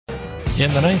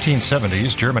In the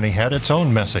 1970s, Germany had its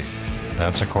own Messi.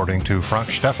 That's according to Frank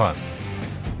Stefan.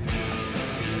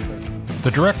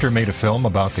 The director made a film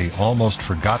about the almost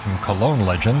forgotten Cologne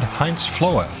legend Heinz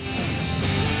Flohe.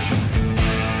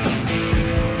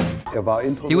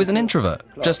 He was an introvert,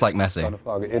 just like Messi.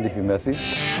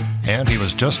 And he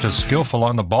was just as skillful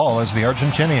on the ball as the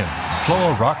Argentinian.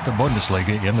 Flohe rocked the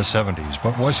Bundesliga in the 70s,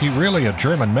 but was he really a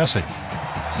German Messi?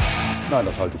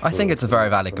 I think it's a very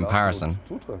valid comparison.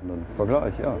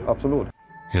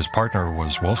 His partner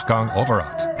was Wolfgang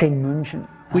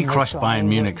Overath. We crushed Bayern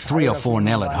Munich 3 or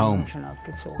 4-0 at home.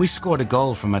 We scored a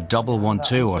goal from a double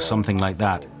 1-2 or something like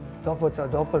that.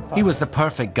 He was the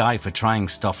perfect guy for trying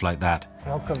stuff like that.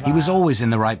 He was always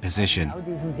in the right position.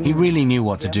 He really knew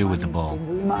what to do with the ball.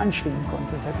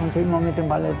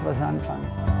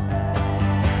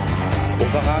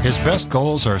 His best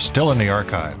goals are still in the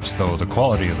archives, though the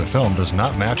quality of the film does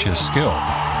not match his skill.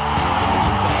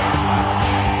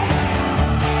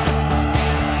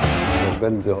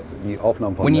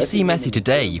 When you see Messi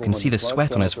today, you can see the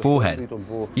sweat on his forehead.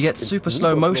 You get super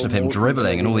slow motion of him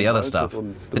dribbling and all the other stuff.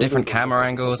 The different camera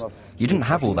angles. You didn't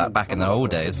have all that back in the old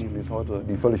days.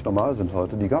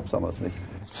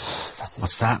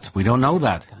 What's that? We don't know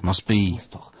that. Must be...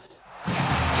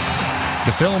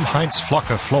 The film Heinz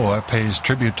Flohe pays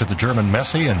tribute to the German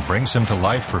Messi and brings him to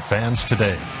life for fans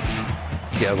today.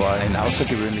 He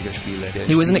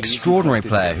was an extraordinary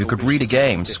player who could read a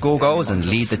game, score goals and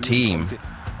lead the team.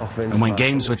 And when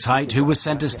games were tight, who was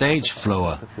centre stage?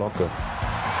 Flohe.